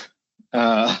 There's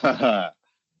a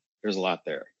lot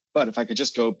there. But if I could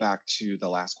just go back to the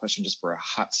last question just for a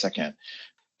hot second.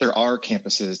 There are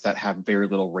campuses that have very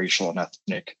little racial and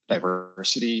ethnic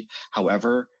diversity.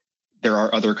 However, there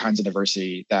are other kinds of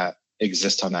diversity that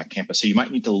exist on that campus. So you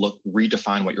might need to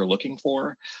redefine what you're looking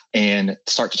for and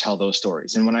start to tell those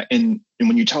stories. And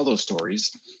when you tell those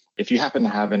stories, if you happen to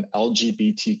have an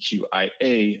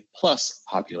LGBTQIA plus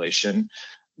population,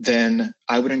 then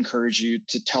I would encourage you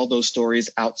to tell those stories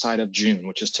outside of June,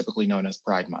 which is typically known as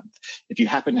Pride Month. If you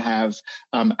happen to have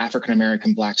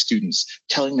African-American Black students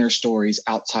telling their stories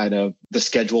outside of the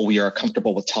schedule we are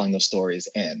comfortable with telling those stories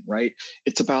in, right?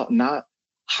 It's about not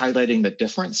highlighting the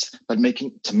difference, but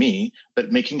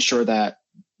making sure that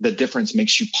the difference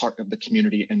makes you part of the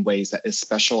community in ways that is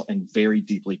special and very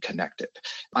deeply connected.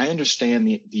 I understand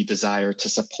the desire to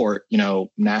support,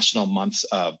 national months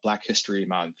of Black History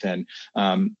Month and,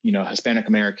 Hispanic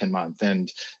American Month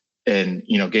and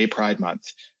Gay Pride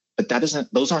Month. But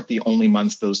those aren't the only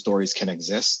months those stories can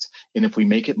exist. And if we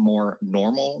make it more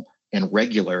normal and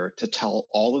regular to tell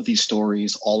all of these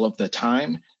stories all of the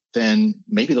time, then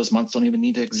maybe those months don't even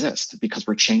need to exist because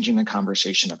we're changing the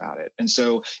conversation about it. And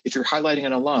so if you're highlighting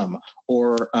an alum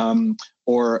or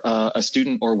a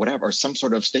student or whatever, or some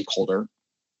sort of stakeholder,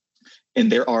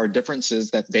 and there are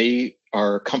differences that they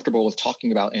are comfortable with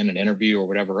talking about in an interview or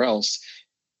whatever else,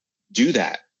 do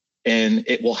that. And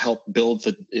it will help build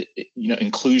the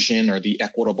inclusion or the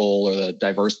equitable or the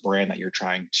diverse brand that you're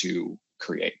trying to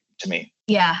create, to me.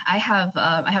 Yeah, I'm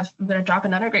going to drop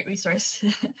another great resource.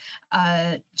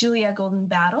 Julia Golden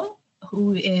Battle,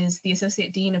 who is the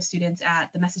Associate Dean of Students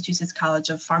at the Massachusetts College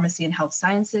of Pharmacy and Health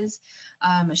Sciences.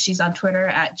 She's on Twitter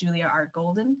at Julia R.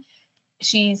 Golden.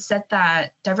 She said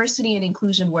that diversity and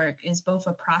inclusion work is both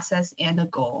a process and a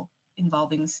goal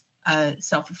involving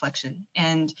self-reflection.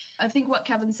 And I think what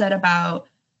Kevin said about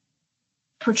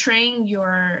portraying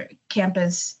your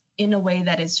campus in a way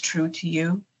that is true to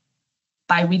you,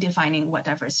 by redefining what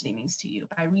diversity means to you,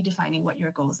 by redefining what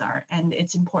your goals are. And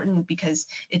it's important because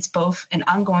it's both an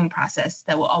ongoing process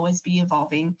that will always be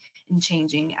evolving and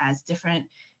changing as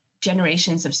different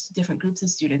generations of different groups of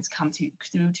students come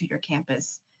through to your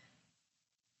campus,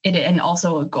 and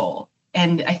also a goal.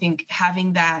 And I think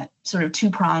having that sort of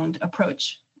two-pronged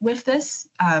approach with this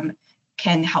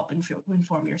can help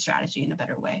inform your strategy in a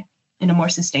better way, in a more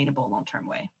sustainable long-term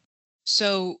way.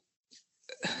 So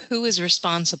who is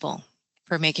responsible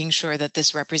for making sure that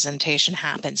this representation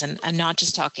happens? And I'm not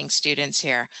just talking students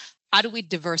here. How do we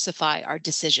diversify our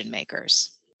decision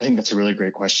makers? I think that's a really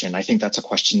great question. I think that's a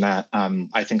question that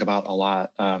I think about a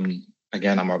lot.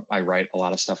 Again, I write a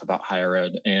lot of stuff about higher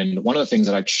ed. And one of the things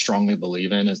that I strongly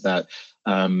believe in is that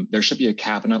there should be a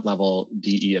cabinet level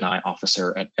DE&I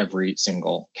officer at every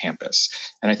single campus.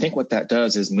 And I think what that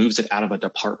does is moves it out of a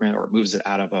department, or moves it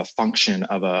out of a function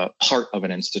of a part of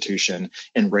an institution,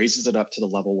 and raises it up to the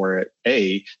level where it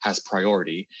A, has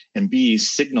priority, and B,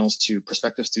 signals to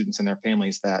prospective students and their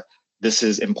families that this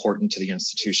is important to the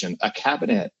institution.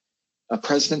 A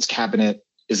president's cabinet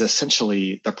is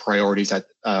essentially the priorities that,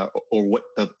 or what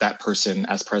that person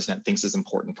as president thinks is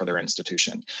important for their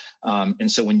institution.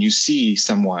 And so when you see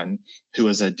someone who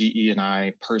is a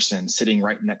DE&I person sitting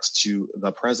right next to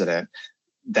the president,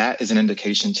 that is an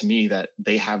indication to me that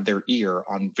they have their ear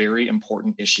on very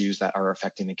important issues that are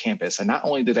affecting the campus. And not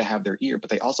only do they have their ear, but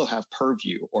they also have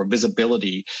purview or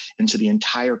visibility into the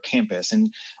entire campus.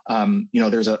 And,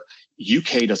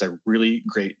 UK does a really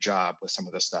great job with some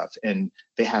of this stuff, and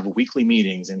they have weekly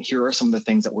meetings. And here are some of the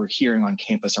things that we're hearing on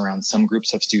campus around some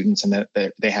groups of students, and that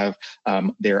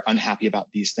they're unhappy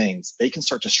about these things. They can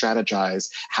start to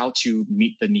strategize how to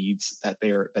meet the needs that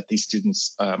these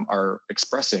students are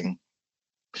expressing,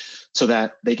 so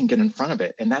that they can get in front of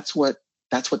it. And that's what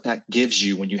that gives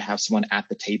you when you have someone at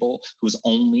the table who's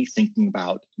only thinking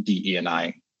about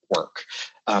DE&I work.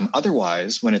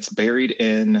 Otherwise, when it's buried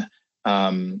in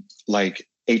like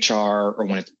HR, or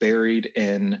when it's buried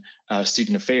in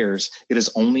student affairs, it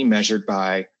is only measured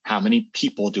by how many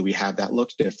people do we have that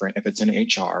look different. If it's in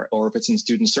HR, or if it's in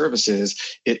student services,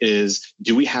 it is,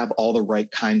 do we have all the right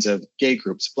kinds of gay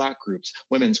groups, Black groups,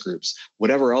 women's groups,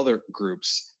 whatever other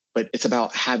groups. But it's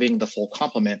about having the full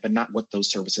complement, but not what those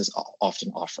services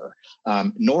often offer.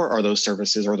 Nor are those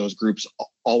services or those groups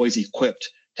always equipped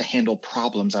to handle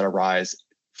problems that arise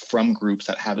from groups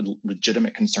that have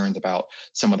legitimate concerns about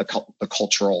some of the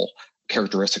cultural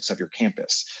characteristics of your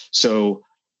campus. So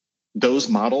those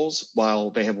models,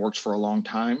 while they have worked for a long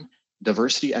time,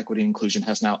 diversity, equity, inclusion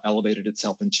has now elevated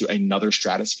itself into another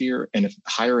stratosphere. And if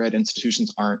higher ed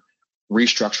institutions aren't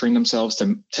restructuring themselves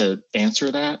to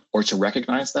answer that or to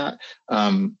recognize that,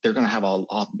 they're going to have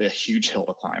a huge hill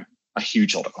to climb,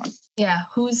 Yeah.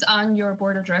 Who's on your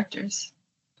board of directors?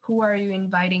 Who are you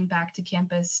inviting back to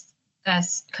campus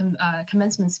as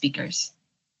commencement speakers?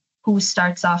 Who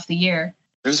starts off the year?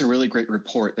 There's a really great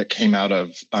report that came out of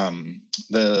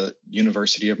the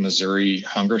University of Missouri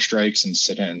hunger strikes and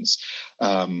sit-ins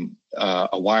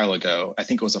a while ago. I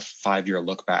think it was a 5-year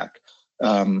look back.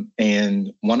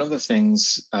 And one of the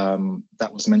things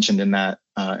that was mentioned in that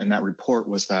report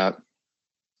was that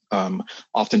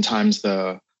oftentimes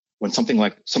when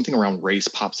something around race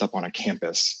pops up on a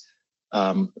campus,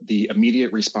 the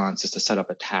immediate response is to set up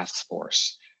a task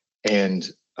force. And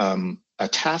a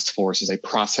task force is a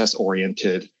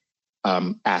process-oriented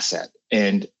asset.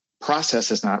 And process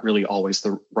is not really always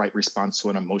the right response to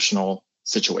an emotional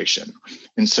situation.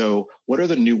 And so what are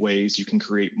the new ways you can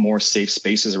create more safe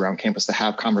spaces around campus to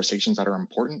have conversations that are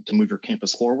important to move your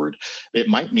campus forward? It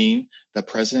might mean the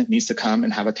president needs to come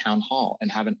and have a town hall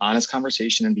and have an honest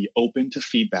conversation and be open to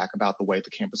feedback about the way the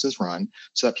campus is run,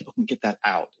 so that people can get that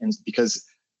out. And because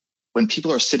when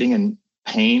people are sitting in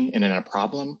pain and in a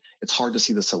problem, it's hard to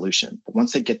see the solution. But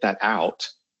once they get that out,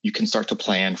 you can start to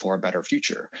plan for a better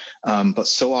future. But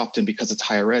so often, because it's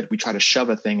higher ed, we try to shove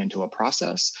a thing into a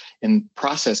process, and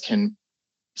process can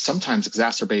sometimes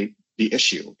exacerbate the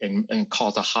issue and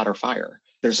cause a hotter fire.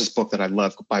 There's this book that I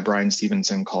love by Brian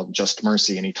Stevenson called Just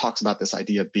Mercy, and he talks about this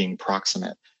idea of being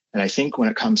proximate. And I think when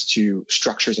it comes to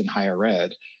structures in higher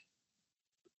ed,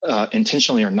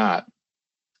 intentionally or not,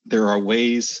 there are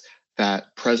ways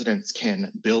that presidents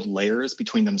can build layers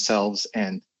between themselves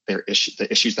and the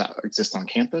issues that exist on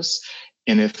campus.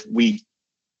 And if we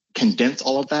condense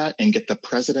all of that and get the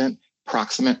president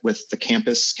proximate with the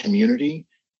campus community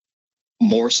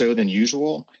more so than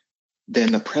usual,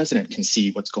 then the president can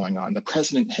see what's going on. The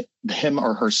president, him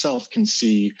or herself, can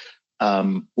see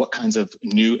what kinds of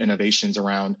new innovations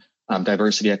around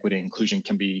diversity, equity, and inclusion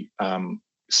can be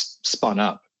spun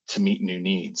up to meet new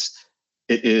needs.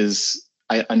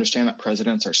 I understand that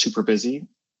presidents are super busy,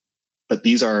 but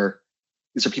these are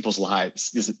people's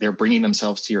lives. They're bringing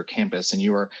themselves to your campus,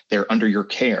 and they're under your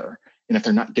care. And if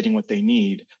they're not getting what they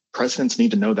need, presidents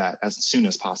need to know that as soon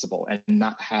as possible, and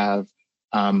not have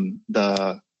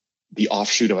the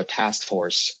offshoot of a task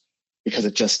force, because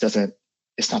it just doesn't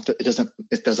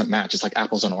match. It's like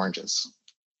apples and oranges.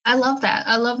 I love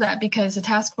that because the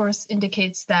task force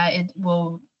indicates that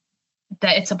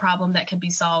it's a problem that can be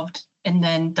solved and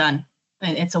then done.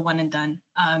 And it's a one and done.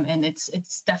 And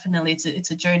it's definitely a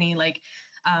journey. Like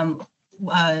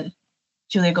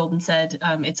Julia Golden said,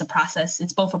 it's a process.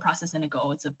 It's both a process and a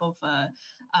goal. It's both a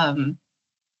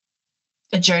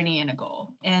journey and a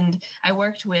goal. And I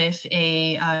worked with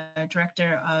a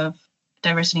director of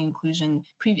diversity and inclusion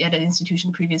at an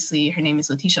institution previously. Her name is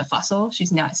Letitia Fussell.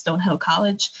 She's now at Stonehill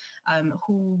College,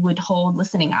 who would hold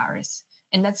listening hours.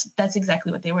 And that's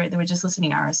exactly what they were. They were just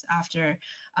listening hours after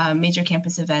major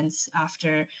campus events,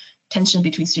 after tension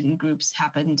between student groups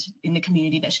happened in the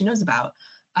community that she knows about.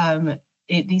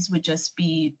 These would just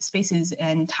be spaces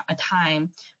and a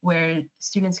time where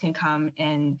students can come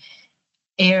and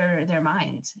air their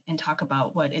minds and talk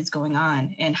about what is going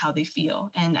on and how they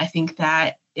feel. And I think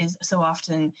that is so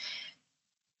often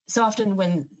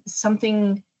when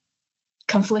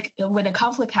when a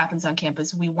conflict happens on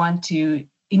campus, we want to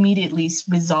immediately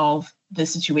resolve the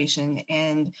situation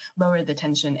and lower the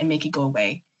tension and make it go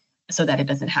away so that it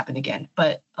doesn't happen again.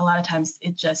 But a lot of times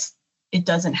it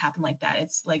doesn't happen like that.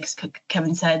 It's like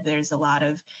Kevin said, there's a lot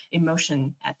of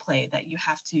emotion at play that you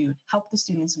have to help the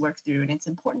students work through, and it's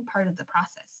an important part of the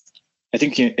process. I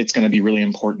think it's going to be really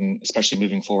important, especially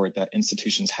moving forward, that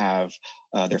institutions have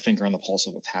their finger on the pulse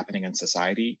of what's happening in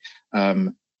society.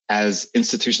 As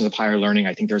institutions of higher learning,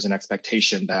 I think there's an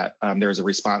expectation that there's a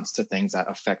response to things that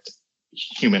affect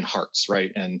human hearts,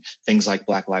 right? And things like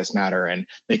Black Lives Matter, and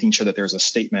making sure that there's a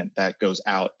statement that goes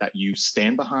out that you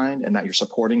stand behind and that you're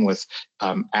supporting with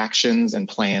actions and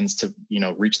plans to,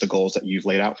 reach the goals that you've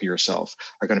laid out for yourself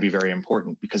are going to be very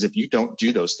important. Because if you don't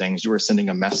do those things, you are sending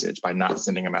a message by not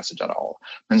sending a message at all.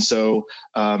 And so,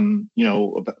 a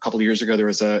couple of years ago,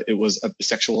 it was a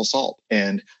sexual assault,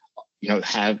 and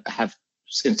have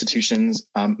institutions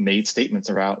made statements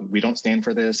about, we don't stand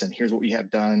for this, and here's what we have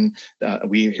done.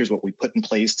 Here's what we put in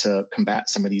place to combat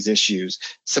some of these issues.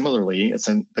 Similarly,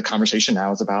 the conversation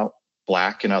now is about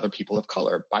Black and other people of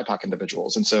color, BIPOC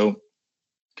individuals. And so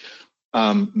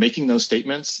making those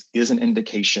statements is an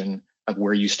indication of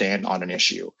where you stand on an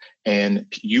issue.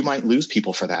 And you might lose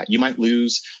people for that. You might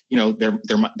lose,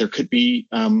 there could be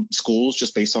schools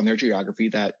just based on their geography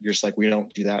that you're just like, we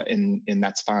don't do that, and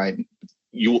that's fine.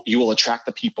 You will attract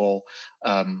the people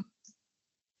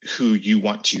who you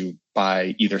want to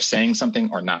by either saying something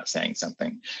or not saying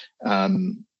something.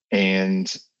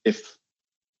 And if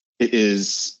it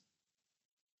is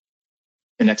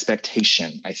an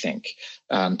expectation, I think,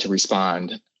 to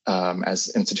respond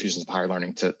as institutions of higher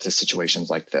learning to situations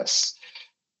like this,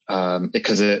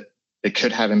 because it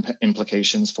could have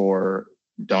implications for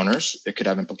donors. It could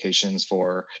have implications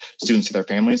for students and their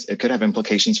families. It could have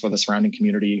implications for the surrounding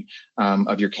community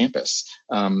of your campus.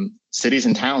 Cities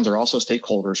and towns are also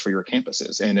stakeholders for your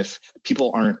campuses. And if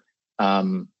people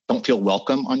don't feel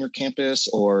welcome on your campus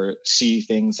or see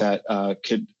things that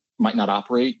might not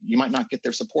operate, you might not get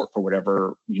their support for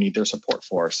whatever you need their support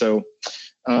for. So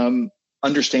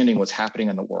understanding what's happening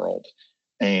in the world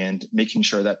and making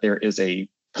sure that there is a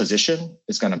position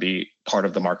is going to be part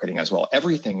of the marketing as well.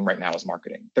 Everything right now is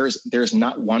marketing. There's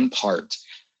not one part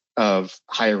of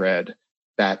higher ed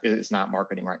that is not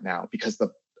marketing right now, because the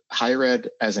higher ed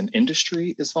as an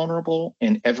industry is vulnerable,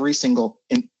 and every single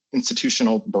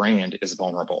institutional brand is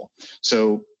vulnerable.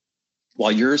 So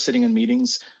while you're sitting in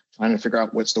meetings trying to figure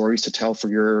out what stories to tell for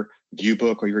your view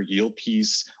book or your yield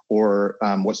piece, or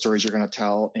what stories you're going to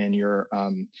tell in your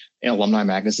alumni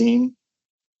magazine,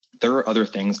 there are other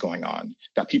things going on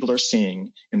that people are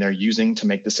seeing and they're using to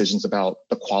make decisions about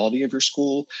the quality of your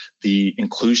school, the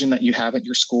inclusion that you have at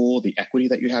your school, the equity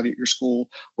that you have at your school,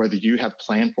 whether you have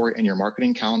planned for it in your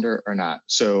marketing calendar or not.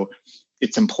 So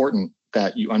it's important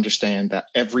that you understand that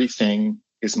everything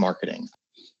is marketing.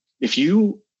 If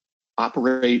you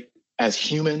operate as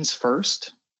humans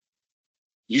first,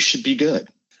 you should be good.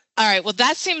 All right. Well,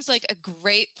 that seems like a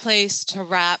great place to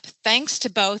wrap. Thanks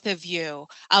to both of you.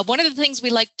 One of the things we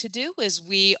like to do is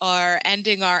we are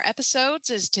ending our episodes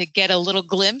is to get a little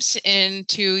glimpse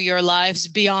into your lives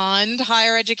beyond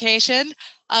higher education.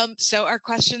 So our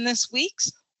question this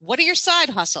week's, what are your side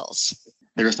hustles?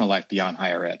 There is no life beyond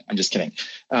higher ed. I'm just kidding.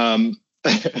 No,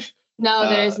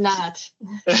 there is not.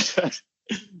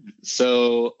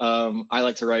 So I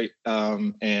like to write,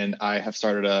 and I have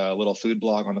started a little food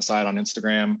blog on the side on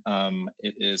Instagram.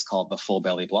 It is called The Full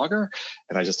Belly Blogger,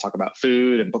 and I just talk about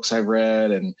food and books I've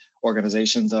read and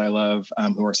organizations that I love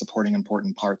who are supporting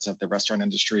important parts of the restaurant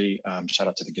industry. Shout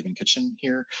out to the Giving Kitchen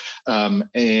here.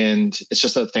 And it's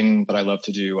just a thing that I love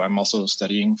to do. I'm also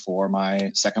studying for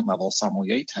my second level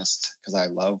sommelier test because I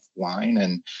love wine,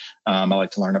 and I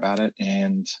like to learn about it.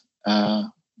 And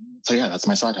so yeah, that's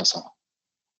my side hustle.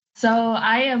 So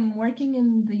I am working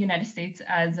in the United States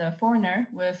as a foreigner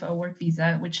with a work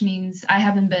visa, which means I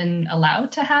haven't been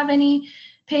allowed to have any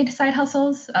paid side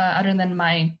hustles other than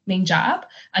my main job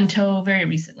until very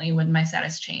recently when my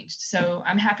status changed. So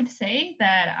I'm happy to say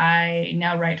that I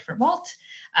now write for Vault.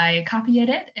 I copy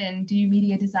edit and do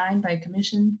media design by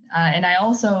commission. And I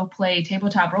also play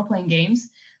tabletop role-playing games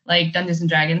like Dungeons and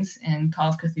Dragons and Call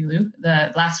of Cthulhu.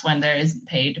 The last one there isn't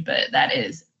paid, but that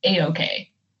is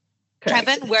A-OK.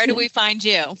 Kevin, where do we find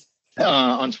you?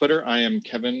 On Twitter, I am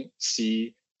Kevin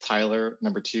C. Tyler,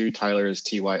 number 2. Tyler is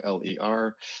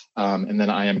Tyler. And then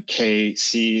I am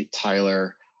KC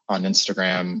Tyler on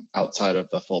Instagram outside of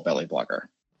the Full Belly Blogger.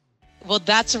 Well,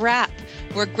 that's a wrap.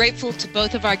 We're grateful to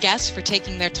both of our guests for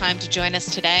taking their time to join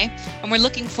us today, and we're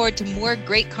looking forward to more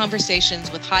great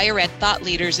conversations with higher ed thought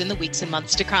leaders in the weeks and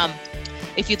months to come.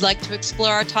 If you'd like to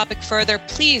explore our topic further,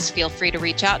 please feel free to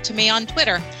reach out to me on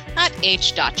Twitter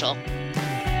 @H.Dotchel.